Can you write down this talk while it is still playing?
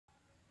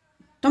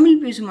தமிழ்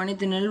பேசும்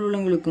அனைத்து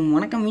நல்லுள்ளங்களுக்கும்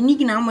வணக்கம்.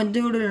 இன்றைக்கி நாம் இந்த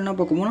வீடியோவில் என்ன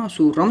பார்க்க போகிறோம்,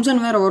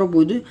 ரம்ஜான் வேறு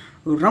வரப்போகுது.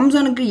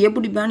 ரம்ஜானுக்கு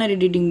எப்படி பேனர்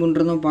எடிட்டிங்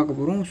பண்ணுறதும் பார்க்க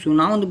போகிறோம்.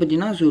 நான்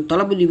பார்த்தீங்கன்னா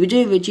தளபதி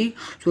விஜய் வச்சு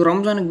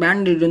ரம்ஜானுக்கு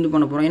பேனர் எடிட்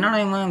பண்ண போகிறோம்.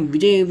 ஏன்னா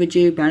விஜய்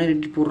வச்சு பேனர்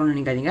எடிட் போடுறோன்னு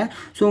நினைக்காதீங்க.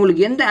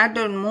 உங்களுக்கு எந்த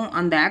ஆக்டர் வேணுமோ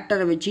அந்த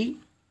ஆக்டரை வச்சு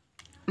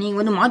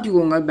நீங்கள்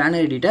மாற்றிக்கோங்க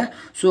பேனர் எடிட்டை.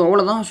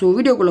 அவ்வளோதான்.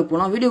 வீடியோக்குள்ளே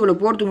போகலாம். வீடியோக்குள்ளே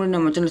போகிறதுக்கு முன்னாடி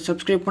நம்ம சேனல்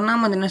சப்ஸ்கிரைப்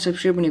பண்ணாமல் அந்த என்ன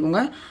சப்ஸ்கிரைப்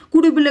பண்ணிக்கோங்க.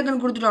 கூட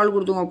பில்லைக்கன் கொடுத்துட்டு ஆள்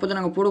கொடுத்துவோம். அப்போ தான்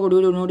நாங்கள் போடக்கூடிய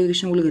வீடியோ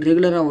நோட்டிஃபிகேஷன் உங்களுக்கு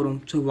ரெகுலராக வரும்.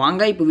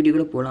 வாங்க இப்போ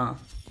வீடியோக்குள்ளே போகலாம்.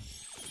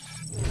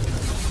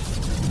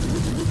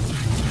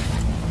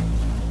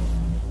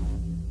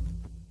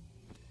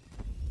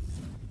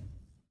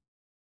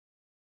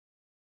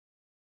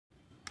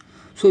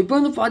 இப்போ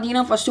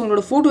பார்த்தீங்கன்னா ஃபஸ்ட்டு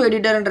உங்களோட ஃபோட்டோ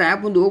எடிட்டர்ன்ற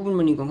ஆப் ஓப்பன்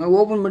பண்ணிக்கோங்க.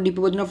 ஓப்பன் பண்ணி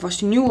இப்போ பார்த்தீங்கன்னா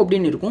ஃபஸ்ட் நியூ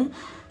அப்படின்னு இருக்கும்.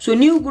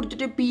 நியூ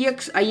கொடுத்துட்டு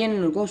PXIN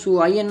இருக்கும்.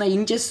 ஐஎன்னா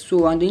இன்ச்சஸ்.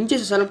 அந்த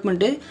இன்ச்சஸ் செலக்ட்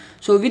பண்ணிட்டு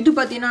வித்து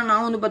பார்த்தீங்கன்னா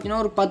நான்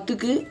பார்த்தீங்கன்னா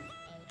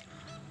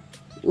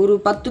ஒரு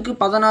 10க்கு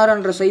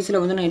 16ன்ற சைஸில்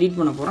நான் எடிட்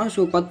பண்ண போகிறேன்.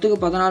 10க்கு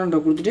 16ன்ற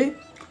கொடுத்துட்டு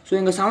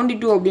இங்கே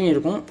 72 அப்படின்னு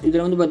இருக்கும்.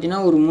 இதில்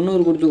பார்த்தீங்கன்னா ஒரு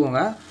 300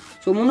 கொடுத்துக்கோங்க.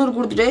 300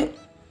 கொடுத்துட்டு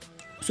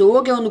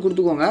ஓகே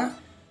கொடுத்துக்கோங்க.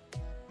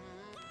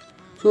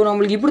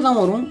 நம்மளுக்கு இப்படி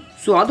தான் வரும்.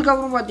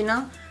 அதுக்கப்புறம் பார்த்தீங்கன்னா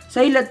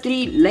சைடில் 3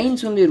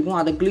 லைன்ஸ் இருக்கும்.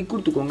 அதை கிளிக்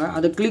கொடுத்துக்கோங்க.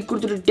 அதை கிளிக்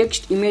கொடுத்துட்டு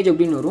டெக்ஸ்ட் இமேஜ்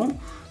அப்படின்னு வரும்.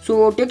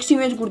 டெக்ஸ்ட்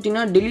இமேஜ்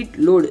கொடுத்தீங்கன்னா டெலிட்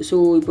லோடு.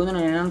 இப்போ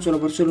நான் என்னென்னு சொல்ல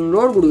போகிறேன்,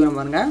 லோடு கொடுக்குறேன்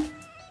பாருங்கள்.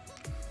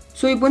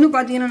 இப்போ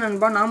பார்த்தீங்கன்னா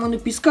நண்பா, நாம்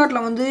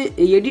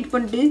பிஸ்கார்ட்டில் எடிட்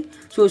பண்ணிட்டு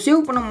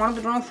சேவ் பண்ண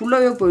மறந்துட்டோம்னா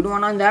ஃபுல்லாகவே போய்டும்.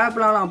 ஆனால் இந்த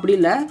ஆப்லாம் அப்படி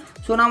இல்லை.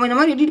 நாம் இந்த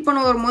மாதிரி எடிட் பண்ண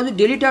வரும்போது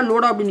டெலிட்டாக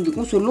லோடா அப்படின்னு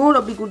கேட்கும். லோடு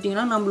அப்படி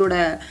கொடுத்தீங்கன்னா நம்மளோட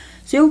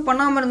சேவ்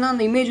பண்ணாமல் இருந்தால்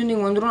அந்த இமேஜ் இங்கே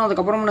வந்துடும்.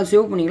 அதுக்கப்புறமா நான்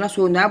சேவ் பண்ணிக்கலாம்.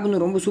 இந்த ஆப்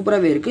ரொம்ப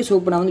சூப்பராகவே இருக்குது.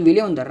 இப்போ நான்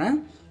வெளியே வந்துடுறேன்.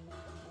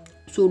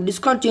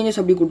 டிஸ்கார்ட் சேஞ்சஸ்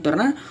அப்படி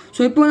கொடுத்துட்றேன்.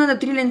 இப்போ அந்த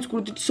 3 லைன்ஸ்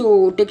கொடுத்துட்டு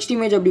டெக்ஸ்ட்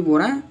இமேஜ் அப்படி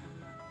போகிறேன்.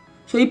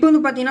 இப்போ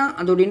பார்த்தீங்கன்னா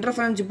அதோட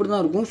இன்டர்ஃபரன்ஸ் இப்படி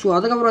தான் இருக்கும்.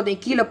 அதுக்கப்புறம் அதை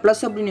கீழே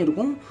ப்ளஸ் அப்படின்னு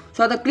இருக்கும்.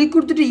 அதை கிளிக்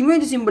கொடுத்துட்டு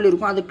இமேஜ் சிம்பிள்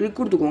இருக்கும். அதை கிளிக்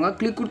கொடுத்துக்கோங்க.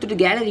 கிளிக் கொடுத்துட்டு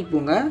கேலரிக்கு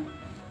போங்க.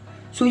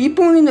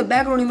 இப்போ இந்த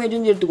பேக்ரவுண்ட் இமேஜ்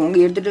எடுத்துக்கோங்க.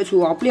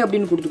 எடுத்துகிட்டு அப்ளை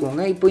அப்படின்னு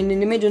கொடுத்துக்கோங்க. இப்போ இந்த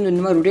இமேஜ்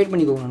இந்த மாதிரி ரொட்டேட்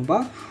பண்ணிக்கோங்கப்பா.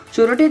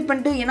 ரொட்டேட்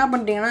பண்ணிட்டு என்ன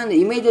பண்ணிட்டீங்கன்னா இந்த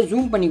இமேஜை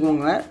ஜூம்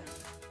பண்ணிக்கோங்க.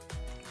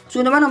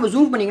 இந்த மாதிரி நம்ம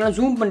ஜூம் பண்ணிக்கலாம்.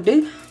 ஜூம் பண்ணிட்டு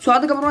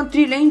அதுக்கப்புறமா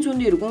 3 லைன்ஸ்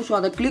இருக்கும்.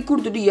 அதை கிளிக்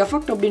கொடுத்துட்டு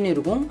எஃபெக்ட் அப்படின்னு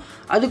இருக்கும்.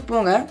 அதுக்கு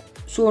போங்க.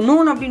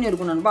 நோன் அப்படின்னு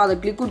இருக்கும் நண்பா. அதை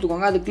கிளிக்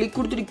கொடுத்துக்கோங்க. அதை கிளிக்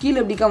கொடுத்துட்டு கீழே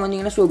எப்படிக்கா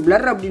வந்தீங்கன்னா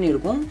பிளர் அப்படின்னு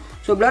இருக்கும்.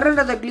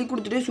 பிளர்ன்றதை கிளிக்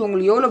கொடுத்துட்டு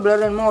உங்களுக்கு எவ்வளோ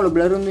பிளர் வேணுமோ அவ்வளோ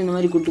பிளர் இந்த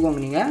மாதிரி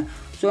கொடுத்துக்கோங்க நீங்கள்.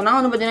 நான்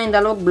பார்த்தீங்கன்னா இந்த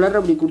அளவுக்கு பிளர்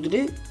அப்படி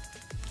கொடுத்துட்டு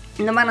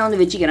இந்த மாதிரி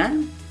நான் வச்சுக்கிறேன்.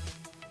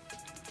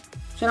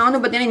 நான்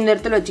பார்த்தீங்கன்னா இந்த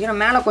இடத்துல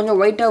வச்சுக்கிறேன். மேலே கொஞ்சம்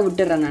ஒயிட்டாக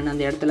விட்டுறேன் நான்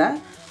அந்த இடத்துல.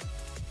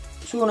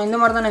 நான் இந்த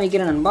மாதிரி தான் நான்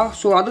வைக்கிறேன் நண்பா.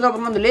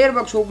 அதுக்கப்புறமா அந்த லேயர்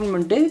பாக்ஸ் ஓப்பன்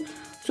பண்ணிட்டு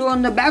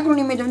அந்த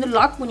பேக்ரவுண்ட் இமேஜ்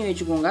லாக் பண்ணி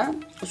வச்சுக்கோங்க.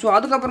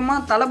 அதுக்கப்புறமா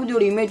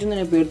தளபதியோட இமேஜ்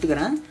நான் இப்போ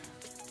எடுத்துக்கிறேன்.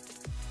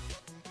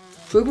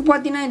 இப்போ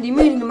பார்த்தீங்கன்னா இந்த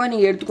இமேஜ் இந்த மாதிரி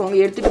நீங்கள் எடுத்துக்கோங்க.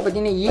 எடுத்துகிட்டு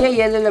பார்த்தீங்கன்னா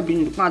ALL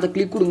அப்படின்னு இருக்கும். அதை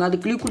கிளிக் கொடுங்க. அது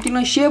கிளிக்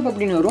கொடுத்தீங்கன்னா ஷேப்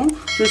அப்படின்னு வரும்.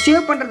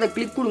 ஷேப் பண்ணுறதை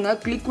கிளிக் கொடுங்க.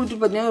 கிளிக்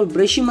கொடுத்துட்டு பார்த்தீங்கன்னா ஒரு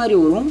ப்ரஷ் மாதிரி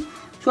வரும்.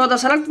 அதை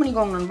செலக்ட்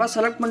பண்ணிக்கோங்க நண்பா.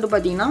 செலக்ட் பண்ணிட்டு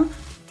பார்த்தீங்கன்னா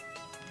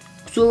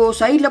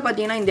சைடில்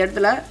பார்த்தீங்கன்னா இந்த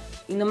இடத்துல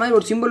இந்த மாதிரி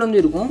ஒரு சிம்பிள்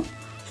இருக்கும்.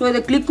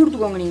 இதை கிளிக்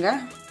கொடுத்துக்கோங்க நீங்கள்.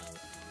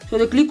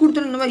 இதை கிளிக்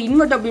கொடுத்துட்டு இந்த மாதிரி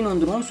இன்வெர்ட் அப்படின்னு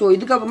வந்துடும்.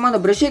 இதுக்கப்புறமா அந்த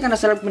ப்ரஷ் ஐக்கனை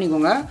செலக்ட்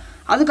பண்ணிக்கோங்க.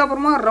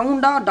 அதுக்கப்புறமா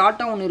ரவுண்டாக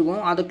டாட்டாக ஒன்று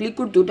இருக்கும். அதை கிளிக்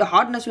கொடுத்துட்டு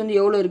ஹார்ட்னஸ்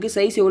எவ்வளோ இருக்குது,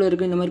 சைஸ் எவ்வளோ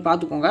இருக்குது இந்த மாதிரி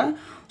பார்த்துக்கோங்க.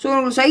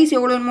 உங்களுக்கு சைஸ்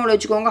எவ்வளோ வேணுமோ அவ்வளோ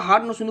வச்சுக்கோங்க.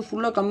 ஹார்ட்னஸ்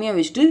ஃபுல்லாக கம்மியாக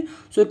வச்சுட்டு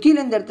கீழே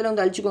இந்த இடத்துல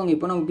அழிச்சிக்கோங்க.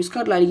 இப்போ நம்ம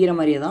பிஸ்கார்ட்டில் அழிக்கிற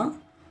மாதிரியே தான்.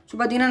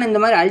 பார்த்தீங்கன்னா நான்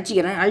இந்த மாதிரி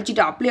அழிச்சிக்கிறேன்.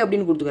 அழிச்சிட்டு அப்ளை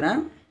அப்படின்னு கொடுத்துக்கிறேன்.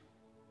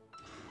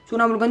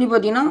 நம்மளுக்கு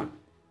பார்த்தீங்கன்னா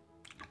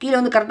கீழே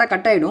கரெக்டாக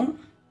கட் ஆகிடும்.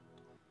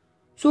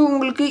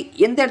 உங்களுக்கு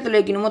எந்த இடத்துல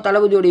வைக்கணுமோ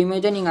தளபதியோட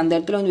இமேஜை நீங்கள் அந்த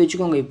இடத்துல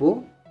வச்சுக்கோங்க.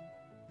 இப்போது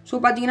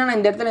பார்த்தீங்கன்னா நான்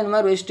இந்த இடத்துல இந்த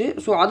மாதிரி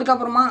வச்சுட்டு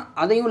அதுக்கப்புறமா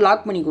அதையும்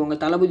லாக் பண்ணிக்கோங்க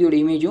தளபதியோட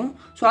இமேஜும்.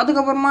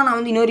 அதுக்கப்புறமா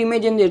நான் இன்னொரு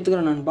இமேஜ்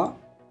எடுத்துக்கிறேன் நண்பா.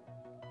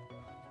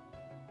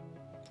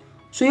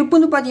 இப்போ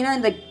பார்த்தீங்கன்னா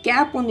இந்த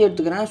கேப்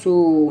எடுத்துக்கிறேன்.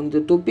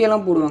 இந்த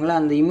தொப்பியெல்லாம் போடுவாங்களே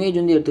அந்த இமேஜ்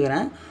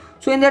எடுத்துக்கிறேன்.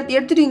 இந்த இடத்துல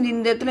எடுத்துகிட்டு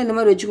இந்த இடத்துல இந்த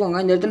மாதிரி வச்சுக்கோங்க.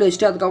 இந்த இடத்துல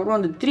வச்சுட்டு அதுக்கப்புறம்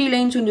அந்த 3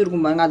 லைன்ஸ்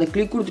இருக்கும் பாருங்கள். அதை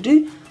கிளிக் கொடுத்துட்டு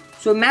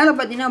மேலே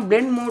பார்த்தீங்கன்னா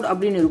பிளெண்ட் மோட்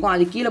அப்படின்னு இருக்கும்.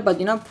 அது கீழே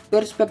பார்த்தீங்கன்னா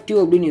பெர்ஸ்பெக்டிவ்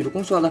அப்படின்னு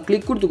இருக்கும். அதை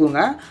கிளிக்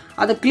கொடுத்துக்கோங்க.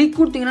 அதை கிளிக்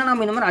கொடுத்தீங்கன்னா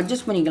நம்ம இந்த மாதிரி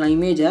அட்ஜஸ்ட் பண்ணிக்கலாம்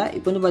இமேஜை.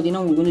 இப்போ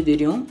பார்த்தீங்கன்னா உங்களுக்கு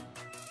தெரியும்.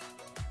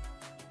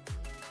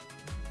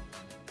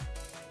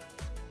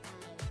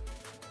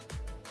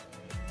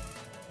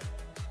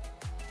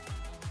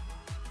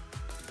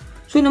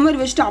 இந்த மாதிரி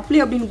வச்சுட்டு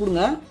அப்ளை அப்படின்னு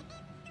கொடுங்க.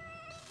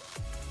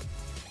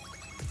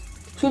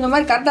 இந்த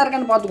மாதிரி கரெக்டாக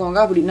இருக்கான்னு பார்த்துக்கோங்க.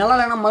 அப்படி நல்லா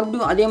இல்லைன்னா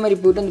மறுபடியும் அதே மாதிரி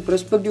போய்ட்டு அந்த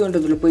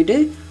பெர்ஸ்பெக்டிவ்ன்றதுல போய்ட்டு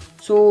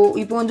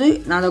இப்போ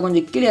நான் அதை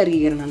கொஞ்சம் கீழே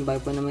இறக்கிக்கிறேன் நண்பா.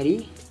 இப்போ இந்த மாதிரி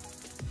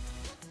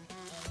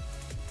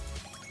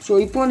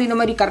இப்போ இந்த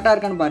மாதிரி கரெக்டாக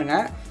இருக்கான்னு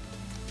பாருங்கள்.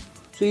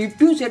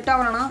 இப்பயும் செட்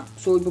ஆகலைன்னா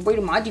இப்போ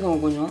போய்ட்டு மாற்றிக்கோங்க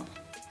கொஞ்சம்.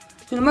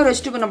 இந்த மாதிரி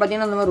வச்சுட்டு இப்போ நான்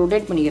பார்த்தீங்கன்னா இந்த மாதிரி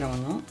ரொட்டேட் பண்ணிக்கிறேன்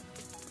கொஞ்சம்.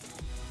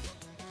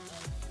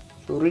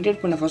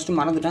 ரொட்டேட் பண்ண ஃபஸ்ட்டு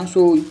மறந்துட்டேன்.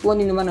 இப்போ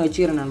இந்த மாதிரி நான்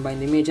வச்சுக்கிறேன் நண்பா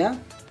இந்த இமேஜை.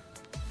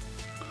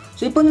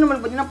 இப்போ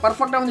நம்மளுக்கு பார்த்தீங்கன்னா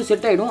பர்ஃபெக்டாக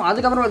செட் ஆகிடும்.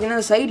 அதுக்கப்புறம்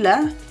பார்த்தீங்கன்னா சைடில்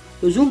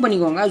ஜூம்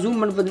பண்ணிக்கோங்க. ஜூம்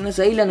பண்ணி பார்த்தீங்கன்னா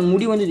சைடில் அந்த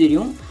முடி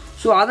தெரியும்.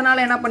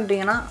 அதனால் என்ன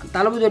பண்ணுறீங்கன்னா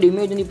தளபதியோட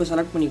இமேஜ் இப்போ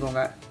செலக்ட்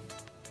பண்ணிக்கோங்க.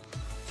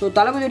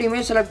 தளபதியோட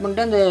இமேஜ் செலக்ட்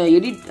பண்ணிட்டு அந்த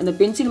எடிட் அந்த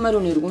பென்சில் மாதிரி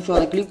ஒன்று இருக்கும்.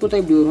 அதை கிளிக் கொடுத்தா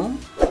இப்படி வரும்.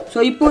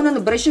 இப்போ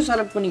அந்த ப்ரஷ்ஷை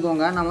செலக்ட்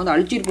பண்ணிக்கோங்க. நம்ம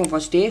அழிச்சிருக்கோம்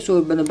ஃபஸ்ட்டே.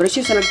 இப்போ அந்த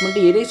ப்ரஷ்ஷை செலக்ட்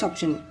பண்ணிட்டு எரேஸ்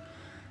ஆப்ஷன்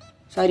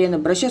சாரி அந்த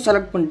ப்ரஷ்ஷை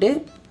செலக்ட் பண்ணிட்டு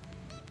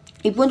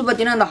இப்போ வந்து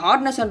பார்த்தீங்கன்னா அந்த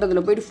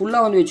ஹார்ட்னஸ்ன்றதில் போய்ட்டு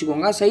ஃபுல்லாக வந்து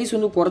வச்சுக்கோங்க. சைஸ்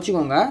வந்து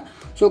குறைச்சிக்கோங்க.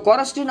 ஸோ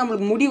குறைச்சிட்டு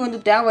நம்மளுக்கு முடி வந்து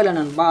தேவையில்லை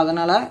நண்பா,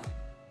 அதனால்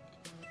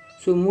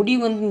ஸோ முடி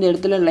வந்து இந்த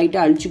இடத்துல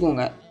லைட்டாக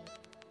அழிச்சிக்கோங்க.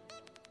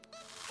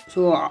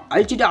 ஸோ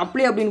அழிச்சிட்டு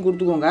அப்ளை அப்படின்னு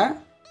கொடுத்துக்கோங்க.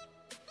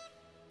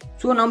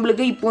 ஸோ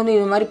நம்மளுக்கு இப்போ வந்து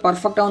இது மாதிரி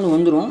பர்ஃபெக்டாக வந்து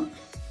வந்துடும்.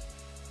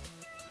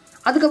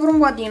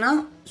 அதுக்கப்புறம் பார்த்தீங்கன்னா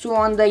ஸோ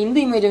இந்த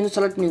இமேஜை வந்து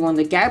செலக்ட் பண்ணிக்கோங்க.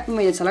 அந்த கேப்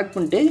இமேஜை செலக்ட்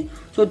பண்ணிட்டு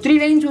ஸோ 3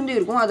 லைன்ஸ் வந்து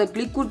இருக்கும், அதை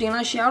கிளிக்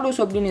கொடுத்தீங்கன்னா ஷேடோஸ்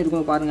அப்படின்னு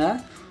இருக்கும் பாருங்கள்.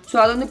 ஸோ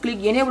அதை வந்து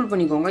எனேபிள்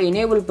பண்ணிக்கோங்க.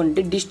 எனேபிள்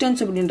பண்ணிட்டு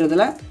டிஸ்டன்ஸ்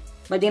அப்படின்றதில்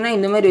பார்த்தீங்கன்னா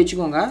இந்த மாதிரி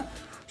வச்சுக்கோங்க.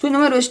 ஸோ இந்த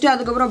மாதிரி வச்சுட்டு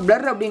அதுக்கப்புறம்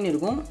பிளர் அப்படின்னு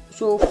இருக்கும்.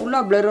 ஸோ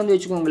ஃபுல்லாக பிளர் வந்து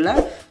வச்சுக்கோங்கல்ல.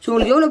 ஸோ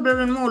உங்களுக்கு எவ்வளோ பிளர்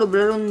வேணுமோ அவ்வளோ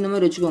பிளர் வந்து இந்த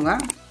மாதிரி வச்சுக்கோங்க.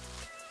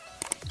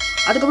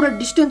 அதுக்கப்புறம்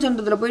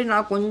டிஸ்டன்ஸ்ன்றதில் போய்ட்டு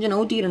நான் கொஞ்சம்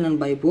நவுத்திக்கிறேன்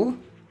நண்பா இப்போது.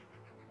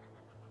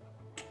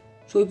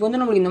 ஸோ இப்போ வந்து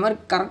நம்மளுக்கு இந்த மாதிரி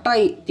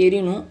கரெக்டாக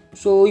தெரியணும்.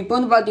 ஸோ இப்போ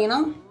வந்து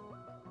பார்த்தீங்கன்னா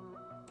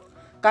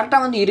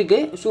கரெக்டாக வந்து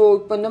இருக்குது. ஸோ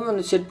இப்போ இந்த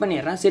மாதிரி செட்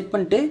பண்ணிடுறேன். செட்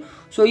பண்ணிட்டு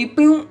ஸோ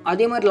இப்போயும்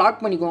அதே மாதிரி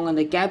லாக் பண்ணிக்கோங்க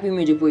அந்த கேப்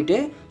இமேஜை போய்ட்டு.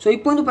 ஸோ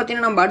இப்போ வந்து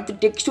பார்த்தீங்கன்னா நம்ம அடுத்து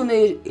டெக்ஸ்ட் வந்து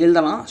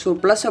எழுதலாம். ஸோ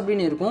ப்ளஸ்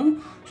அப்படின்னு இருக்கும்.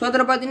 ஸோ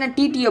அதில் பார்த்தீங்கன்னா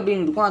டிடி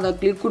அப்படின்னு இருக்கும், அதை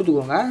கிளிக்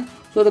கொடுத்துக்கோங்க.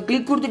 ஸோ அதை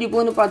கிளிக் கொடுத்துட்டு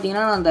இப்போ வந்து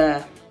பார்த்தீங்கன்னா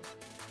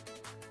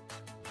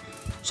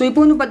இப்போ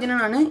வந்து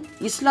பார்த்தீங்கன்னா நான்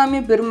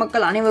இஸ்லாமிய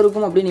பெருமக்கள்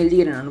அனைவருக்கும் அப்படின்னு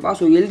எழுதிக்கிறேன் நண்பா.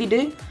 ஸோ எழுதிட்டு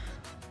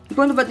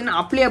இப்போ வந்து பார்த்தீங்கன்னா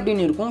அப்ளை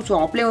அப்படின்னு இருக்கும். ஸோ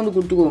அப்ளை வந்து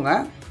கொடுத்துக்கோங்க.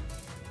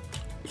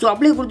 ஸோ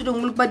அப்ளை கொடுத்துட்டு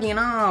உங்களுக்கு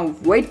பார்த்தீங்கன்னா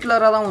ஒயிட்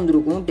கலராக தான்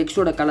வந்துருக்கும்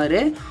டெக்ஸ்ட்டோட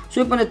கலரு. ஸோ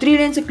இப்போ அந்த 3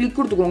 லைன்ஸை கிளிக்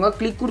கொடுத்துக்கோங்க.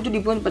 கிளிக் கொடுத்துட்டு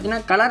இப்போ வந்து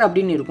பார்த்தீங்கன்னா கலர்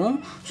அப்படின்னு இருக்கும்.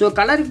 ஸோ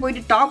கலருக்கு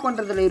போய்ட்டு டாப்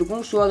பண்ணுறதுல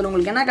இருக்கும். ஸோ அதில்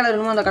உங்களுக்கு என்ன கலர்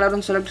வேணுமோ அந்த கலர்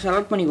வந்து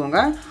செலக்ட் பண்ணிக்கோங்க.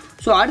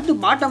 ஸோ அடுத்து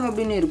பாட்டம்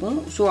அப்படின்னு இருக்கும்.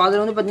 ஸோ அதில்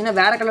வந்து பார்த்தீங்கன்னா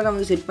வேறு கலரை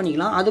வந்து செட்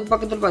பண்ணிக்கலாம். அதுக்கு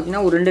பக்கத்தில்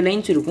பார்த்தீங்கன்னா ஒரு 2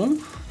 லைன்ஸ் இருக்கும்.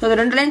 ஸோ அந்த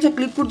 2 லைன்ஸை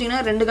கிளிக்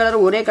கொடுத்தீங்கன்னா 2 கலர்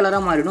ஒரே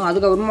கலராக மாறிடும்.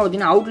 அதுக்கப்புறமா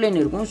பார்த்தீங்கன்னா அவுட்லைன்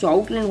இருக்கும். ஸோ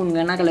அவுட்லைன்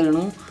உங்களுக்கு என்ன கலர்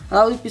வேணும்,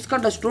 அதாவது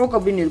பிஸ்கார்ட் ஸ்ட்ரோக்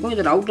அப்படின்னு இருக்கும்.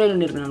 இதில்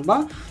அவுட்லைன் இருக்குதுப்பா.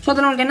 ஸோ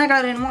அதில் உங்களுக்கு என்ன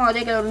கலர் வேணுமோ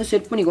அதே கலர் வந்து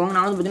செட் பண்ணிக்கோங்க.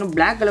 நான் வந்து பார்த்தீங்கன்னா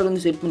பிளாக் கலர்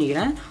வந்து செட்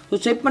பண்ணிக்கிறேன். ஸோ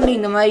செட் பண்ணி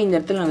இந்த மாதிரி இந்த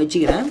இடத்துல நான்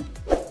வச்சுக்கிறேன்.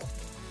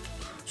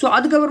 ஸோ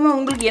அதுக்கப்புறமா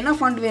உங்களுக்கு என்ன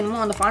ஃபாண்ட்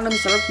வேணுமோ அந்த ஃபாண்ட்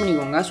வந்து செலக்ட்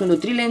பண்ணிக்கோங்க. ஸோ இந்த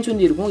 3 லைன்ஸ்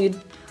வந்து இருக்கும்.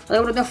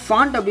 அதுக்கப்புறம் தான்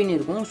ஃபாண்ட் அப்படின்னு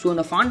இருக்கும். ஸோ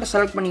அந்த ஃபாண்ட்டை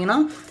செலக்ட் பண்ணிங்கன்னா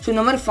ஸோ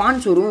இந்த மாதிரி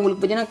ஃபாண்ட்ஸ் வரும். உங்களுக்கு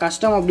பார்த்தீங்கன்னா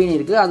கஸ்டம் அப்படின்னு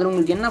இருக்குது. அதில்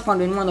உங்களுக்கு என்ன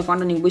ஃபாண்ட் வேணுமோ அந்த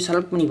ஃபாண்ட்டை நீங்கள் போய்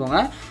செலக்ட் பண்ணிக்கோங்க.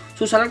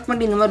 ஸோ செலக்ட்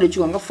பண்ணி இந்த மாதிரி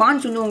வச்சுக்கோங்க.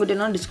 ஃபாண்ட்ஸ் வந்து உங்கள்கிட்ட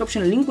என்ன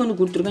டிஸ்கிரிப்ஷன் லிங்க் வந்து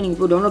கொடுத்துருக்கேன்,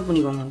 நீங்கள் போய் டவுன்லோட்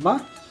பண்ணிக்கோங்கப்பா.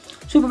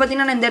 ஸோ இப்போ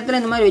பார்த்தீங்கன்னா நான் இந்த இடத்துல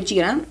இந்த மாதிரி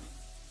வச்சுக்கிறேன்.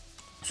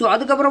 ஸோ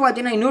அதுக்கப்புறம்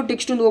பார்த்தீங்கன்னா இன்னொரு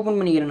டெக்ஸ்ட் வந்து ஓப்பன்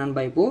பண்ணிக்கிறேன்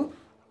நண்பா இப்போது.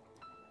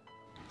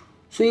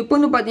 ஸோ இப்போ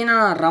வந்து பார்த்தீங்கன்னா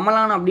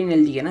ரமலான் அப்படின்னு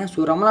எழுதிக்கிறேன்.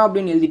 ஸோ ரமலான்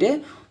அப்படின்னு எழுதிட்டு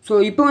ஸோ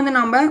இப்போ வந்து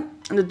நம்ம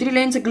அந்த 3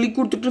 லைன்ஸை கிளிக்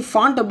கொடுத்துட்டு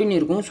ஃபாண்ட் அப்படின்னு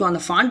இருக்கும். ஸோ அந்த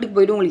ஃபாண்ட்டுக்கு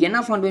போய்ட்டு உங்களுக்கு என்ன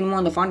ஃபாண்ட் வேணுமோ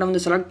அந்த ஃபாண்ட்டை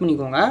வந்து செலக்ட்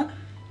பண்ணிக்கோங்க.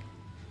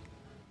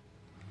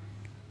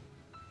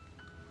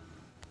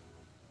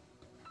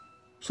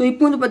 ஸோ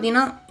இப்போ வந்து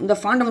பார்த்தீங்கன்னா இந்த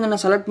ஃபாண்ட்டை வந்து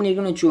நான் செலக்ட்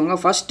பண்ணியிருக்கேன்னு வச்சுக்கோங்க.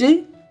 ஃபஸ்ட்டு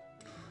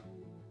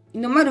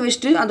இந்த மாதிரி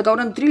வச்சுட்டு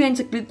அதுக்கப்புறம் அந்த 3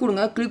 லைன்ஸை கிளிக்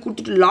கொடுங்க. கிளிக்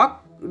கொடுத்துட்டு லாக்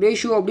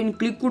ரேஷியோ அப்படின்னு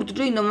கிளிக்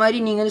கொடுத்துட்டு இந்த மாதிரி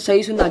நீங்கள் வந்து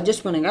சைஸ் வந்து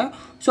அட்ஜஸ்ட் பண்ணுங்கள்.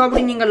 ஸோ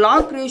அப்படி நீங்கள்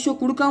லாக் ரேஷியோ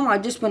கொடுக்காமல்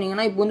அட்ஜஸ்ட்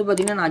பண்ணிங்கன்னா இப்போ வந்து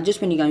பார்த்தீங்கன்னா நான்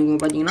அட்ஜஸ்ட் பண்ணி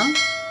காமிக்கும் பார்த்தீங்கன்னா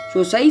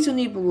ஸோ சைஸ்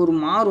வந்து இப்போ ஒரு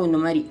மாறும் இந்த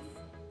மாதிரி.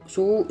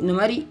 ஸோ இந்த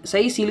மாதிரி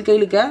சைஸ்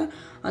இழுக்க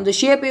அந்த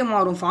ஷேப்பே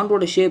மாறும்,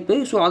 ஃபாண்ட்டோட ஷேப்பு.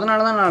 ஸோ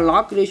அதனால தான் நான்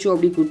லாக் ரேஷியோ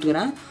அப்படி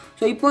கொடுத்துக்கிறேன்.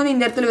 ஸோ இப்போ வந்து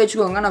இந்த இடத்துல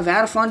வச்சுக்கோங்க. நான்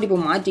வேறு ஃபாண்ட் இப்போ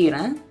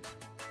மாற்றிக்கிறேன்.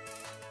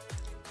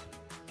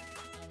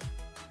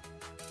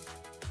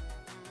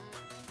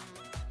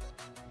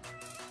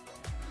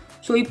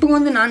 ஸோ இப்போ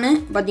வந்து நான்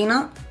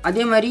பார்த்தீங்கன்னா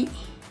அதே மாதிரி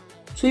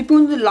ஸோ இப்போ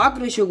வந்து லாக்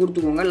ரேஷியோ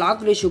கொடுத்துக்கோங்க.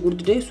 லாக் ரேஷியோ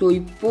கொடுத்துட்டு ஸோ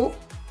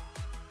இப்போது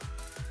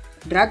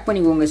ட்ராக்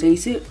பண்ணிக்கோங்க.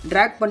 சைஸு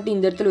ட்ராக் பண்ணிட்டு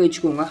இந்த இடத்துல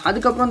வச்சுக்கோங்க.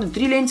 அதுக்கப்புறம் அந்த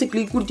 3 லைன்ஸை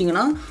கிளிக்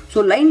கொடுத்தீங்கன்னா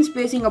ஸோ லைன்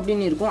ஸ்பேசிங்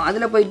அப்படின்னு இருக்கும்.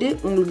 அதில் போய்ட்டு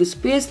உங்களுக்கு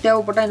ஸ்பேஸ்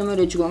தேவைப்பட்டால் இந்த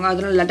மாதிரி வச்சுக்கோங்க.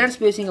 அதில் லெட்டர்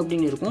ஸ்பேசிங்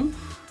அப்படின்னு இருக்கும்.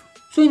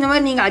 ஸோ இந்த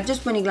மாதிரி நீங்கள்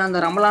அட்ஜஸ்ட் பண்ணிக்கலாம்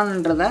அந்த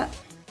ரமலான்ன்றதை.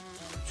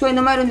 ஸோ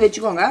இந்த மாதிரி வந்து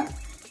வச்சுக்கோங்க.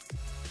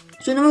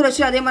 ஸோ இந்த மாதிரி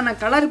வச்சு அதே மாதிரி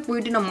நான் கலருக்கு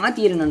போய்ட்டு நான்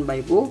மாற்றிக்கிறேன் நண்பா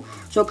இப்போது.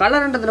 ஸோ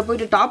கலர்ன்றதில்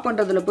போய்ட்டு டாப்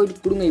பண்ணுறதுல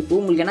போய்ட்டு கொடுங்க. இப்போது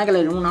உங்களுக்கு என்ன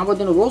கலர் வேணும், நான்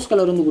பார்த்தீங்கன்னா ரோஸ்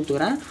கலர் வந்து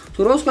கொடுத்துக்கிறேன்.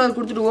 ஸோ ரோஸ் கலர்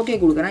கொடுத்துட்டு ஓகே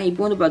கொடுக்குறேன்.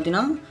 இப்போ வந்து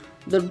பார்த்தீங்கன்னா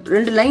இந்த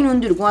 2 லைன்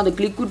வந்து இருக்கும். அதை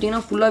கிளிக்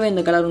கொடுத்தீங்கன்னா ஃபுல்லாகவே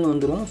இந்த கலர் வந்து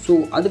வந்துடும். ஸோ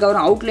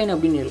அதுக்கப்புறம் அவுட்லைன்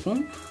அப்படின்னு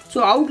இருக்கும். ஸோ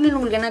அவுட்லைன்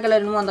உங்களுக்கு என்ன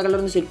கலர் வேணுமோ அந்த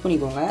கலர் வந்து செட்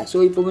பண்ணிக்கோங்க. ஸோ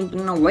இப்போ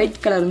வந்து நான் ஒயிட்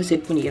கலர் வந்து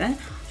செட் பண்ணிக்கிறேன்.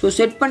 ஸோ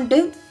செட் பண்ணிட்டு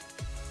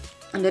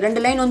அந்த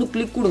 2 லைன் வந்து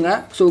கிளிக் கொடுங்க.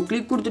 ஸோ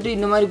கிளிக் கொடுத்துட்டு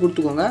இந்த மாதிரி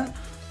கொடுத்துக்கோங்க.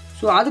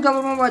 ஸோ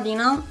அதுக்கப்புறமா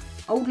பார்த்தீங்கன்னா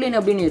அவுட்லைன்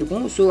அப்படின்னு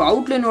இருக்கும். ஸோ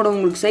அவுட்லைனோட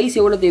உங்களுக்கு சைஸ்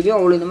எவ்வளோ தேவையோ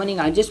அவ்வளோ இந்த மாதிரி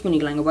நீங்கள் அட்ஜஸ்ட்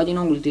பண்ணிக்கலாம். இங்கே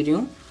பார்த்தீங்கன்னா உங்களுக்கு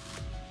தெரியும்.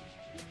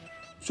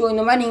 ஸோ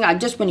இந்த மாதிரி நீங்கள்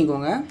அட்ஜஸ்ட்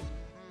பண்ணிக்கோங்க.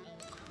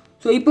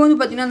 ஸோ இப்போ வந்து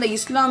பார்த்தீங்கன்னா இந்த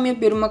இஸ்லாமிய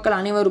பெருமக்கள்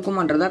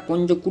அனைவருக்கும்ன்றதை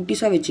கொஞ்சம்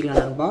குட்டிஸாக வச்சுக்கலாம்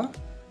நண்பா.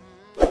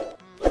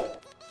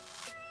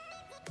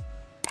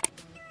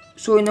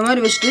 ஸோ இந்த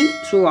மாதிரி வச்சுட்டு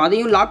ஸோ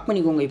அதையும் லாக்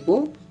பண்ணிக்கோங்க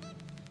இப்போது.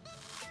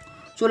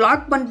 ஸோ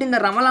லாக் பண்ணிட்டு இந்த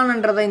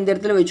ரமலான்ன்றதை இந்த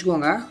இடத்துல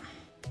வச்சுக்கோங்க.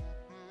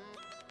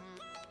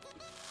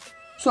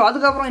 ஸோ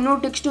அதுக்கப்புறம்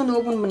இன்னொரு டெக்ஸ்ட் வந்து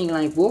ஓப்பன்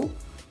பண்ணிக்கலாம் இப்போது.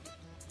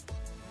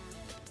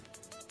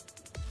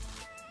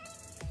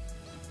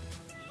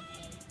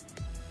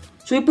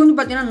 ஸோ இப்போ வந்து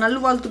பார்த்தீங்கன்னா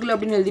நல்வாழ்த்துக்கள்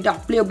அப்படின்னு எழுதிட்டு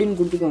அப்ளை அப்படின்னு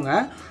கொடுத்துக்கோங்க.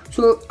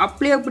 ஸோ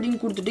அப்ளை அப்படின்னு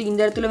கொடுத்துட்டு இந்த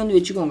இடத்துல வந்து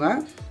வச்சுக்கோங்க.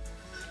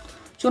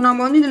 ஸோ நம்ம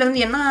வந்து இதில்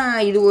வந்து என்ன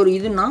இது ஒரு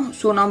இதுன்னா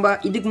ஸோ நம்ம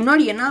இதுக்கு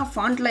முன்னாடி என்ன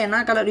ஃபாண்ட்டில்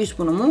என்ன கலர் யூஸ்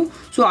பண்ணுமோ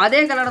ஸோ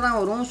அதே கலர் தான்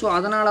வரும். ஸோ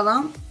அதனால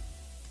தான்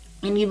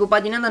எனக்கு இப்போ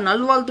பார்த்தீங்கன்னா இந்த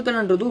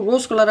நல்வாழ்த்துக்கள்ன்றது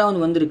ரோஸ் கலராக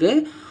வந்து வந்திருக்கு.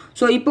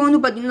 ஸோ இப்போ வந்து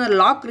பார்த்திங்கன்னா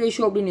லாக்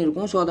ரேஷியோ அப்படின்னு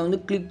இருக்கும். ஸோ அதை வந்து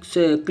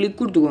கிளிக்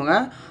கொடுத்துக்கோங்க.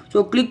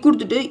 ஸோ கிளிக்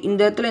கொடுத்துட்டு இந்த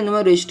இடத்துல இந்த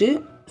மாதிரி வச்சுட்டு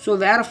ஸோ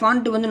வேறு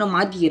ஃபாண்ட்டு வந்து நான்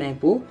மாற்றிக்கிறேன்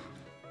இப்போது.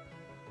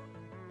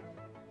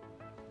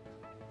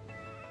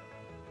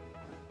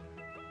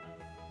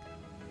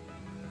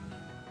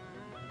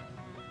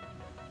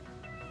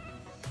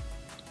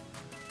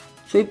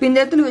 ஸோ இப்போ இந்த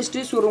இடத்துல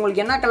வச்சுட்டு ஸோ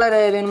உங்களுக்கு என்ன கலர்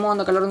வேணுமோ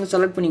அந்த கலர் வந்து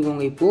செலக்ட்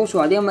பண்ணிக்கோங்க இப்போது. ஸோ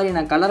அதே மாதிரி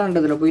நான்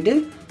கலர்ன்றதில் போய்ட்டு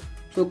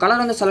ஸோ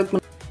கலர் வந்து செலக்ட் பண்ணி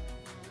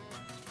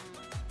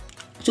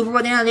ஸோ இப்போ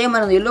பார்த்தீங்கன்னா அதே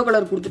மாதிரி அந்த எல்லோ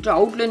கலர் கொடுத்துட்டு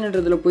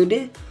அவுட்லைன்றதில் போய்ட்டு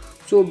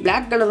ஸோ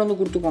பிளாக் கலர் வந்து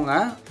கொடுத்துக்கோங்க.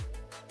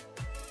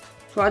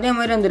 ஸோ அதே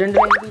மாதிரி அந்த 2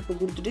 லைனுக்கு இப்போ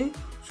கொடுத்துட்டு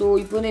ஸோ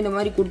இப்போ வந்து இந்த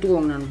மாதிரி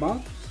கொடுத்துக்கோங்க நண்பா.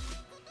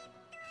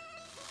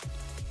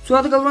 ஸோ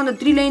அதுக்கப்புறம் அந்த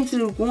 3 லைன்ஸ்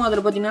இருக்கும்.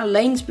 அதில் பார்த்தீங்கன்னா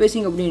லைன்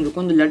ஸ்பேசிங் அப்படின்னு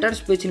இருக்கும். இந்த லெட்டர்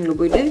ஸ்பேசிங்கில்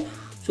போய்ட்டு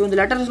ஸோ இந்த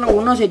லெட்டர்ஸ்லாம்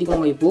ஒன்றா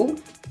சேர்த்திக்கோங்க இப்போது.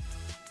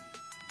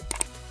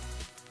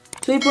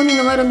 ஸோ இப்போ வந்து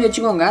இந்த மாதிரி வந்து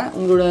வச்சுக்கோங்க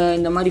உங்களோட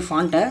இந்த மாதிரி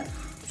ஃபாண்ட்டை.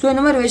 ஸோ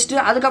இந்த மாதிரி வச்சுட்டு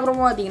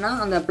அதுக்கப்புறமா பார்த்தீங்கன்னா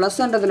அந்த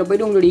ப்ளஸ்ன்றதில்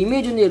போய்ட்டு உங்களோட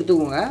இமேஜ் வந்து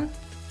எடுத்துக்கோங்க.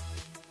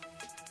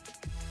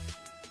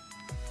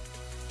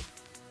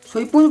 ஸோ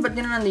இப்போ வந்து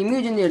பார்த்தீங்கன்னா அந்த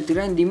இமேஜ் வந்து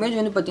எடுத்துக்கிறேன். இந்த இமேஜ்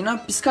வந்து பார்த்தீங்கன்னா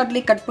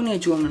பிஸ்கார்ட்லேயே கட் பண்ணி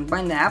வச்சுக்கோங்கப்பா.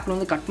 இந்த ஆப்பில்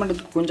வந்து கட்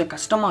பண்ணுறதுக்கு கொஞ்சம்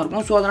கஷ்டமாக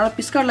இருக்கும். ஸோ அதனால்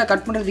பிஸ்கார்ட்டில்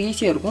கட் பண்ணுறது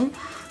ஈஸியாக இருக்கும்.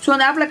 ஸோ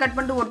அந்த ஆப்பில் கட்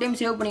பண்ணிட்டு ஒரு டைம்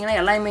சேவ் பண்ணிங்கன்னா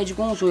எல்லா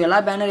இமேஜுக்கும் ஸோ எல்லா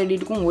பேனர்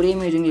எடிட்டுக்கும் ஒரே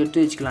இமேஜ் வந்து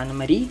எடுத்து வச்சுக்கலாம் அந்த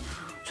மாதிரி.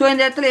 ஸோ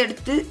இந்த இடத்துல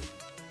எடுத்து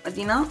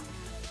பார்த்தீங்கன்னா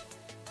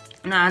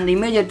நான் அந்த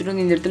இமேஜ் எடுத்துகிட்டு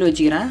வந்து இந்த இடத்துல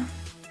வச்சுக்கிறேன்.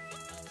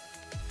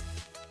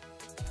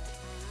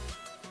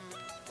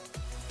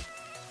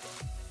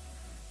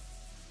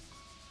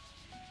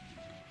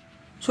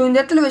 ஸோ இந்த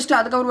இடத்துல வச்சுட்டு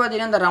அதுக்கப்புறம்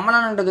பார்த்தீங்கன்னா அந்த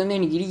ரமலான்ன்றது வந்து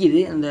எனக்கு இருக்குது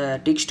அந்த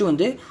டெக்ஸ்ட்டு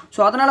வந்து. ஸோ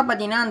அதனால்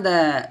பார்த்தீங்கன்னா அந்த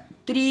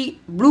 3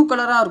 ப்ளூ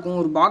கலராக இருக்கும்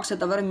ஒரு பாக்ஸை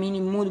தவிர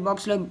 3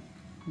 பாக்ஸில்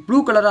ப்ளூ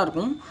கலராக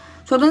இருக்கும்.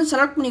 ஸோ அதை வந்து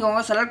செலக்ட்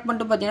பண்ணிக்கோங்க. செலக்ட்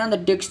பண்ணிட்டு பார்த்தீங்கன்னா அந்த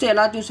டெக்ஸ்ட்டை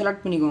எல்லாத்தையும்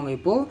செலக்ட் பண்ணிக்கோங்க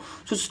இப்போது.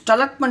 ஸோ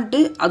செலக்ட்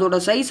பண்ணிட்டு அதோட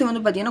சைஸை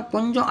வந்து பார்த்தீங்கன்னா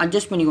கொஞ்சம்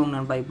அட்ஜஸ்ட் பண்ணிக்கோங்க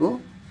நண்பா இப்போது.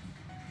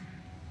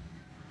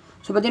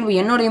 ஸோ பார்த்தீங்கன்னா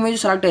இப்போ என்னோடய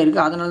இமேஜ் செலக்ட்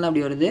ஆகிருக்கு, அதனால தான்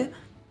அப்படி வருது.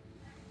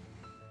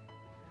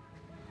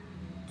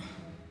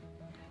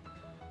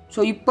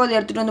 ஸோ இப்போ அதை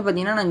எடுத்துகிட்டு வந்து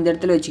பார்த்தீங்கன்னா நான் இந்த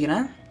இடத்துல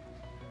வச்சுக்கிறேன்.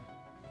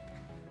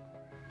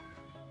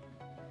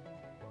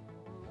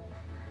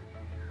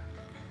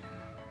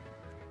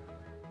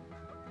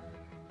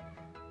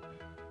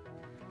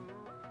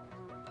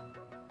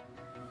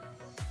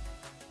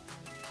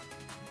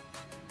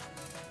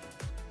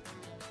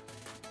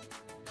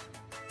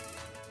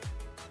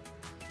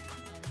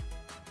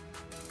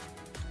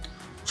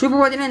 ஸோ இப்போ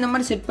பார்த்தீங்கன்னா இந்த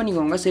மாதிரி செட்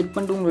பண்ணிக்கோங்க. செட்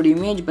பண்ணிட்டு உங்களோட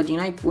இமேஜ்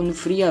பார்த்தீங்கன்னா இப்போ வந்து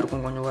ஃப்ரீயாக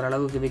இருக்கும் கொஞ்சம்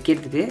ஓரளவுக்கு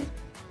வைக்கிறதுக்கு.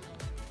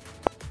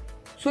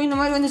 ஸோ இந்த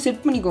மாதிரி வந்து செட்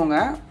பண்ணிக்கோங்க.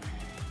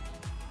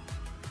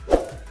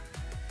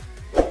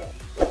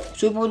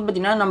 ஸோ இப்போ வந்து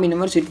பார்த்தீங்கன்னா நம்ம இந்த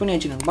மாதிரி செட் பண்ணி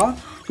வச்சுக்கோங்கப்பா.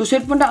 ஸோ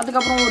செட் பண்ணிட்டு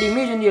அதுக்கப்புறம் ஒரு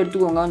இமேஜ் வந்து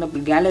எடுத்துக்கோங்க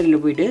அந்த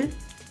கேலரியில் போய்ட்டு.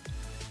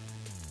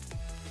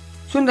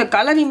 ஸோ இந்த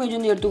கலர் இமேஜ்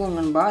வந்து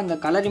எடுத்துக்கோங்க நண்பா. இந்த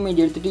கலர்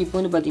இமேஜ் எடுத்துகிட்டு இப்போ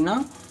வந்து பார்த்தீங்கன்னா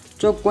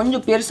ஸோ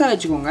கொஞ்சம் பெருசாக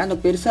வச்சுக்கோங்க. அந்த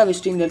பெருசாக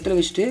வச்சுட்டு இந்த இடத்துல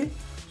வச்சுட்டு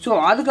ஸோ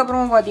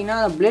அதுக்கப்புறமா பார்த்தீங்கன்னா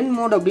பிளெண்ட்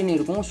மோட் அப்படின்னு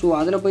இருக்கும். ஸோ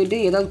அதில் போய்ட்டு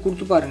ஏதாவது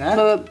கொடுத்து பாருங்கள்.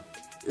 அந்த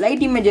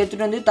லைட் இமேஜ்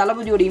எடுத்துகிட்டு வந்து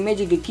தளபதியோட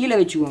இமேஜுக்கு கீழே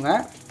வச்சுக்கோங்க.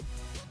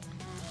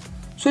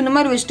 ஸோ இந்த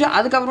மாதிரி வச்சுட்டு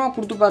அதுக்கப்புறமா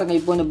கொடுத்து பாருங்கள்.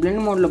 இப்போ அந்த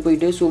பிளெண்ட் மோடில்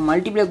போய்ட்டு ஸோ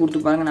மல்டிப்ளை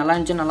கொடுத்து பாருங்கள். நல்லா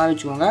இருந்துச்சு, நல்லா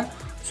வச்சுக்கோங்க.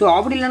 ஸோ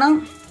அப்படி இல்லைனா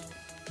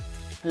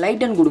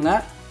லைட்டன் கொடுங்க.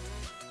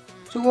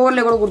 ஸோ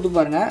ஓவர்லே கூட கொடுத்து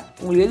பாருங்கள்.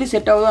 உங்களுக்கு எது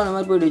செட் ஆகுதோ அந்த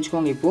மாதிரி போய்ட்டு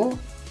வச்சுக்கோங்க இப்போது.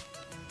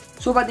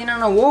 ஸோ பார்த்தீங்கன்னா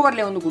நான்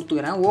ஓவர்லே வந்து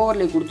கொடுத்துக்கிறேன்.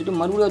 ஓவர்லே கொடுத்துட்டு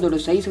மறுபடியும் அதோட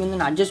சைஸ் வந்து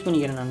நான் அட்ஜஸ்ட்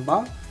பண்ணிக்கிறேன் நண்பா.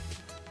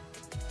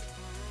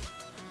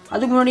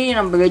 அதுக்கு முன்னாடி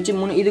நம்ம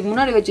இதுக்கு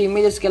முன்னாடி வச்ச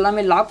இமேஜஸ்க்கு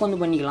எல்லாமே லாக் வந்து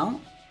பண்ணிக்கலாம்.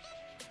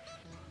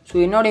 ஸோ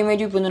என்னோடய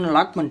இமேஜும் இப்போ வந்து நான்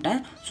லாக் பண்ணிட்டேன்.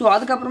 ஸோ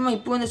அதுக்கப்புறமா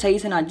இப்போ வந்து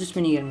சைஸை நான் அட்ஜஸ்ட்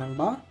பண்ணிக்கிறேன்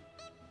நண்பா.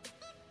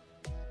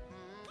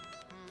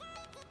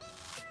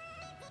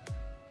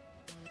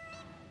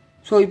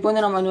 ஸோ இப்போ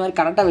வந்து நம்ம இந்த மாதிரி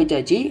கரெக்டாக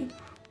வச்சாச்சு.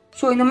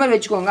 ஸோ இந்த மாதிரி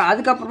வச்சுக்கோங்க.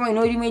 அதுக்கப்புறமா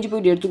இன்னொரு இமேஜ்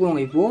போய்ட்டு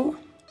எடுத்துக்கோங்க. இப்போது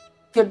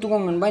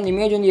எடுத்துக்கோங்க நண்பா. இந்த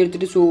இமேஜ் வந்து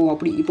எடுத்துகிட்டு ஸோ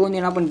அப்படி இப்போ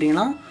வந்து என்ன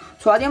பண்ணுறீங்கன்னா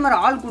ஸோ அதே மாதிரி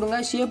ஆள் கொடுங்க,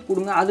 ஷேப்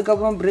கொடுங்க.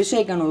 அதுக்கப்புறம் ப்ரெஷ்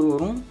ஐக்கான்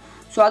வரும்.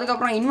 ஸோ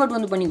அதுக்கப்புறம் இன்வெர்ட்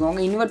வந்து பண்ணிக்கோங்க.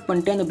 இன்வெர்ட்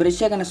பண்ணிட்டு அந்த ப்ரெஷ்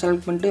ஐக்கானை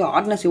செலக்ட் பண்ணிட்டு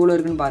ஹார்ட்னஸ் எவ்வளோ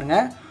இருக்குன்னு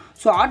பாருங்கள்.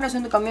 ஸோ ஹார்ட்னஸ்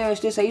வந்து கம்மியாக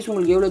வச்சுட்டு சைஸ்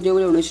உங்களுக்கு எவ்வளோ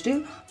தேவையோ எவ்வளோ வச்சுட்டு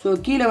ஸோ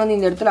கீழே வந்து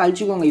இந்த இடத்துல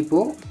அழிச்சிக்கோங்க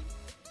இப்போது.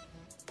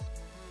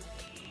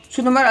 ஸோ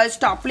இந்த மாதிரி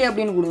அழிச்சிட்டு அப்ளை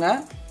அப்படின்னு கொடுங்க.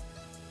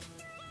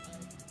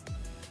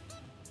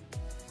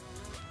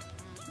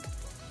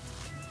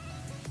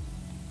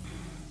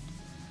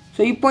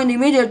 ஸோ இப்போ இந்த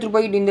இமேஜ் எடுத்துகிட்டு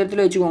போய்ட்டு இந்த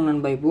இடத்துல வச்சுக்கோங்க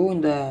நண்பா. இப்போது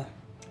இந்த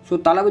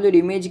ஸோ தளபதியோட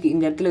இமேஜுக்கு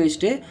இந்த இடத்துல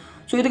வச்சுட்டு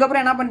ஸோ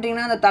இதுக்கப்புறம் என்ன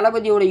பண்ணுறீங்கன்னா அந்த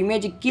தளபதியோட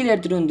இமேஜுக்கு கீழே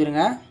எடுத்துகிட்டு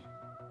வந்துடுங்க.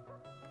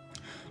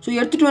 ஸோ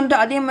எடுத்துகிட்டு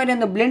வந்துட்டு அதே மாதிரி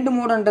அந்த பிளெண்ட்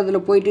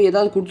மோடுன்றதில் போய்ட்டு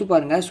ஏதாவது கொடுத்து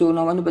பாருங்கள். ஸோ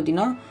நான் வந்து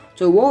பார்த்திங்கன்னா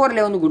ஸோ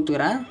ஓவர்லே வந்து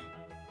கொடுத்துக்கிறேன்.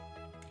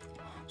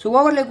 ஸோ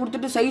ஓவர்லே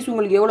கொடுத்துட்டு சைஸ்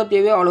உங்களுக்கு எவ்வளோ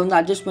தேவையோ அவ்வளோ வந்து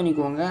அட்ஜஸ்ட்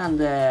பண்ணிக்கோங்க.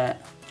 அந்த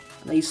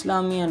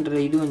இஸ்லாமியன்ற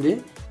இது வந்து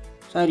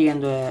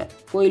அந்த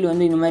கோயில்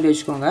வந்து இந்த மாதிரி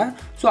வச்சுக்கோங்க.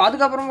 ஸோ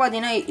அதுக்கப்புறம்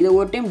பார்த்தீங்கன்னா இதை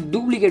ஒரு டைம்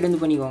டூப்ளிகேட்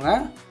வந்து பண்ணிக்கோங்க.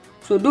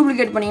 ஸோ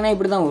டூப்ளிகேட் பண்ணிங்கன்னா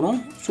இப்படி தான்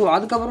வரும். ஸோ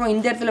அதுக்கப்புறம்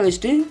இந்த இடத்துல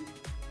வச்சுட்டு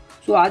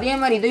ஸோ அதே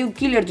மாதிரி இதையும்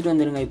கீழே எடுத்துகிட்டு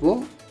வந்துடுங்க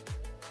இப்போது.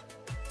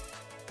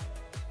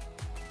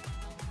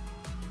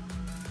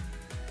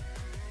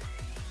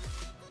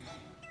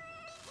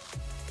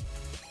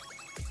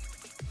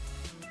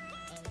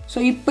 ஸோ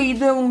இப்போ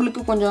இதை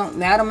உங்களுக்கு கொஞ்சம்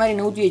வேறு மாதிரி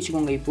நவுத்தி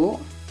வச்சுக்கோங்க இப்போது.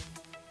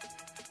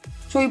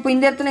 ஸோ இப்போ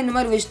இந்த இடத்துல இந்த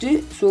மாதிரி வச்சுட்டு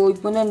ஸோ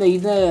இப்போ வந்து அந்த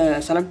இதை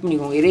செலக்ட்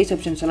பண்ணிக்கோங்க, எரேஸ்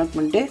ஆப்ஷன் செலக்ட்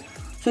பண்ணிட்டு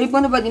ஸோ இப்போ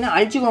வந்து பார்த்தீங்கன்னா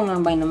அழிச்சிக்கோங்க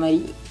நண்பா இந்த மாதிரி.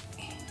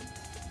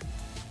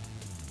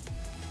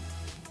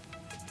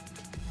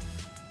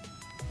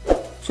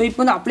 ஸோ இப்போ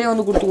வந்து அப்படியே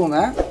வந்து கொடுத்துக்கோங்க.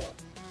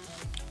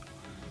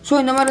 ஸோ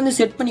இந்த மாதிரி வந்து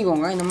செட்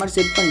பண்ணிக்கோங்க, இந்த மாதிரி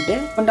செட் பண்ணிட்டு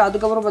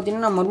அதுக்கப்புறம்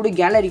பார்த்தீங்கன்னா நான் மறுபடியும்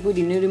கேலரிக்கு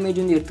போய் இன்னொரு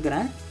இமேஜ் வந்து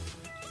எடுத்துக்கிறேன்.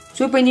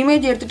 ஸோ இப்போ இந்த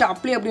இமேஜ் எடுத்துகிட்டு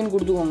அப்ளை அப்படின்னு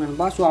கொடுத்துக்கோங்க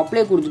நண்பா. ஸோ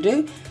அப்ளை கொடுத்துட்டு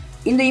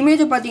இந்த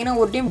இமேஜை பார்த்தீங்கன்னா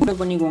ஒரு டைம்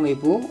பண்ணிக்கோங்க.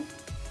 இப்போது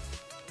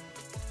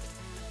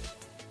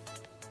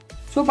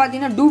ஸோ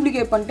பார்த்தீங்கன்னா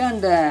டூப்ளிகேட் பண்ணிட்டு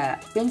அந்த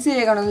பென்சில்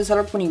ஐகானை வந்து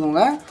செலக்ட்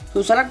பண்ணிக்கோங்க. ஸோ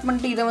செலக்ட்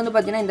பண்ணிட்டு இதை வந்து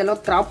பார்த்தீங்கன்னா இந்த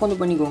அளவுக்கு க்ராப் வந்து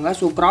பண்ணிக்கோங்க.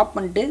 ஸோ க்ராப்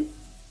பண்ணிட்டு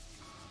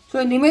ஸோ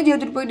இந்த இமேஜ்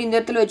எடுத்துகிட்டு போயிட்டு இந்த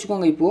இடத்துல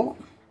வச்சுக்கோங்க இப்போது.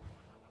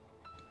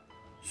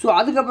 ஸோ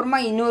அதுக்கப்புறமா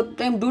இன்னொரு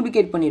டைம்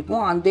டூப்ளிகேட்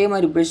பண்ணியிருப்போம், அதே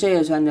மாதிரி ப்ரெஷ்ஷை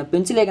அந்த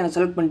பென்சில் ஐகானை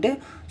செலக்ட் பண்ணிட்டு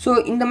ஸோ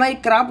இந்த மாதிரி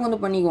க்ராப் வந்து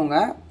பண்ணிக்கோங்க.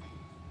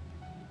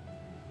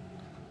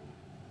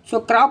 ஸோ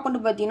க்ராப்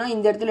பண்ணிட்டு பார்த்தீங்கன்னா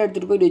இந்த இடத்துல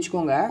எடுத்துகிட்டு போயிட்டு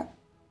வச்சுக்கோங்க.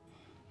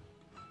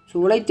 ஸோ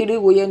உழைத்திடு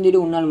உயர்ந்திடு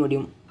உன்னால்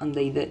முடியும் அந்த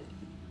இது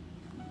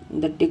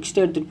இந்த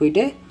டெக்ஸ்ட்டை எடுத்துகிட்டு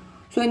போயிட்டு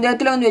ஸோ இந்த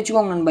இடத்துல வந்து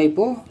வச்சுக்கோங்க நண்பா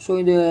இப்போது. ஸோ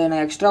இது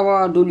நான்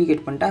எக்ஸ்ட்ராவாக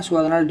டூப்ளிகேட் பண்ணிட்டேன், ஸோ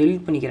அதனால்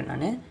டெலீட் பண்ணிக்கிறேன்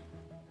நான்.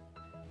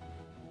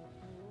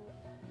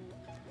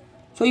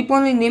 ஸோ இப்போ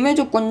வந்து இந்த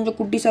இமேஜை கொஞ்சம்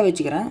குட்டிஸாக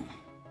வச்சுக்கிறேன்.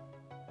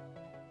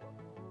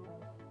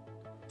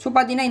 ஸோ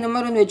பார்த்தீங்கன்னா இந்த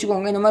மாதிரி வந்து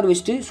வச்சுக்கோங்க, இந்த மாதிரி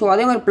வச்சுட்டு ஸோ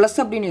அதே மாதிரி ப்ளஸ்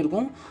அப்படின்னு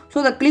இருக்கும். ஸோ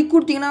அதை கிளிக்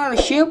கொடுத்தீங்கன்னா அந்த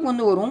ஷேப்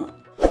வந்து வரும்.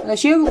 அந்த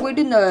ஷேப்புக்கு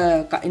போய்ட்டு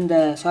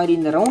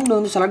இந்த ரவுண்டு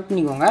வந்து செலக்ட்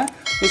பண்ணிக்கோங்க.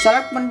 ஸோ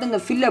செலக்ட் பண்ணிட்டு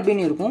இந்த ஃபில்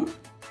அப்படின்னு இருக்கும்,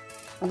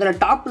 அதில்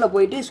டாப்பில்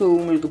போயிட்டு ஸோ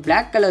உங்களுக்கு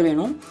பிளாக் கலர்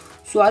வேணும்.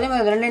 ஸோ அதே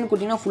மாதிரி 2 லைன்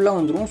கொடுத்தீங்கன்னா ஃபுல்லாக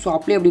வந்துடும். ஸோ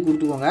அப்படியே அப்படி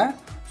கொடுத்துக்கோங்க.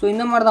 ஸோ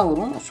இந்த மாதிரி தான்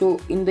வரும். ஸோ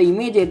இந்த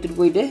இமேஜை எடுத்துகிட்டு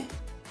போயிட்டு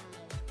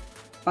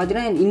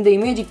பார்த்தீங்கன்னா இந்த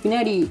இமேஜுக்கு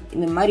பின்னாடி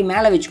இந்த மாதிரி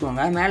மேலே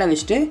வச்சுக்கோங்க. மேலே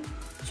வச்சுட்டு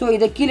ஸோ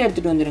இதை கீழே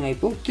எடுத்துகிட்டு வந்துடுங்க.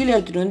 இப்போது கீழே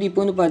எடுத்துகிட்டு வந்து இப்போ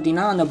வந்து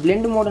பார்த்தீங்கன்னா அந்த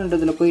பிளெண்ட்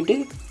மோடுன்றதில் போயிட்டு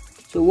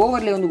ஸோ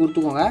ஓவர்லே வந்து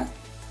கொடுத்துக்கோங்க.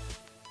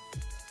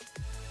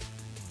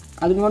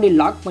 அதுக்கு முன்னாடி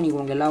லாக்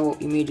பண்ணிக்கோங்க எல்லா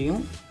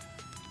இமேஜையும்.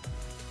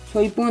 ஸோ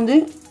இப்போ வந்து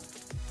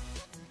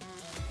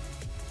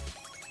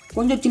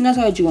கொஞ்சம்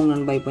சின்னதாக வச்சுக்கோங்க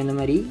நண்பா. இப்போ இந்த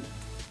மாதிரி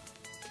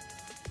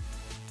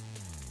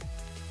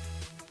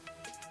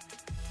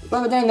இப்போ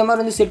பார்த்தா இந்த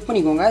மாதிரி வந்து செட்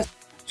பண்ணிக்கோங்க.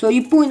 ஸோ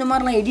இப்போது இந்த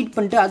மாதிரிலாம் எடிட்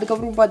பண்ணிட்டு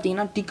அதுக்கப்புறம்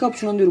பார்த்தீங்கன்னா டிக்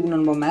ஆப்ஷன் வந்து இருக்கும்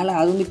நண்பா மேலே,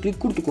 அது வந்து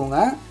கிளிக் கொடுத்துக்கோங்க.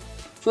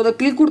 ஸோ அதை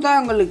கிளிக் கொடுத்தா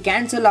உங்களுக்கு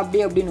கேன்சல்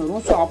அப்படியே அப்படின்னு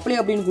வரும். ஸோ அப்ளை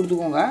அப்படின்னு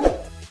கொடுத்துக்கோங்க.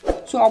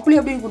 ஸோ அப்ளை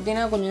அப்படின்னு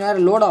கொடுத்தீங்கன்னா கொஞ்சம்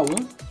நேரம் லோட்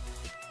ஆகும்.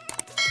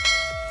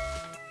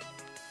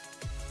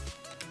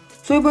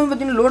 ஸோ இப்போ வந்து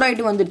பார்த்தீங்கன்னா லோட்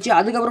ஆகிட்டு வந்துருச்சு.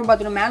 அதுக்கப்புறம்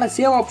பார்த்தீங்கன்னா மேலே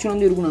சேவ் ஆப்ஷன்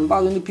வந்து இருக்கும் நண்பா,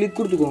 அது வந்து கிளிக்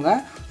கொடுத்துக்கோங்க.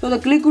 ஸோ அதை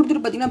கிளிக்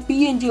கொடுத்துட்டு பார்த்தீங்கன்னா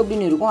பிஎன்ஜி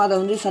அப்படின்னு இருக்கும், அதை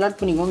வந்து செலக்ட்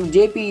பண்ணிக்கோங்க.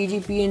 ஜேபிஇஜி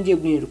பிஎன்ஜி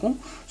அப்படின்னு இருக்கும்.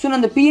 ஸோ நான்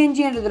அந்த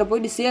பிஎன்ஜின்றதில்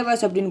போய்ட்டு சேவ்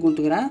ஆஸ் அப்படின்னு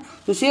கொடுத்துக்கிறேன்.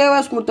 ஸோ சேவ்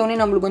ஆஸ் கொடுத்தோடனே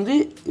நம்மளுக்கு வந்து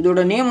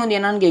இதோட நேம் வந்து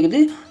என்னன்னு கேட்குது.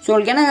 ஸோ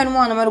உங்களுக்கு என்ன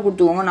வேணுமோ அந்த மாதிரி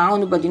கொடுத்துக்கோங்க. நான்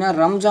வந்து பார்த்தீங்கன்னா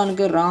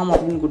ரம்ஜானுக்கு ராம்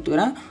அப்படின்னு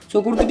கொடுத்துக்கிறேன்.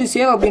 ஸோ கொடுத்துட்டு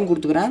சேவ் அப்படின்னு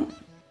கொடுத்துக்கிறேன்.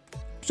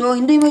 ஸோ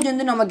இந்த இமேஜ்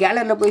வந்து நம்ம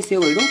கேலரியில் போய்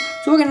சேவ் ஆகிடும்.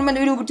 ஸோ ஓகே, நம்ம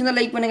இந்த வீடியோ பிடிச்சிருந்தா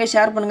லைக் பண்ணுங்கள்,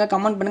 ஷேர் பண்ணுங்கள்,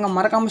 கமெண்ட் பண்ணுங்கள்,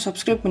 மறக்காமல்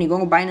சப்ஸ்கிரைப்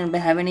பண்ணிக்கோங்க. பை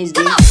நண்பா, ஹேவ் எ நைஸ்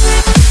டே.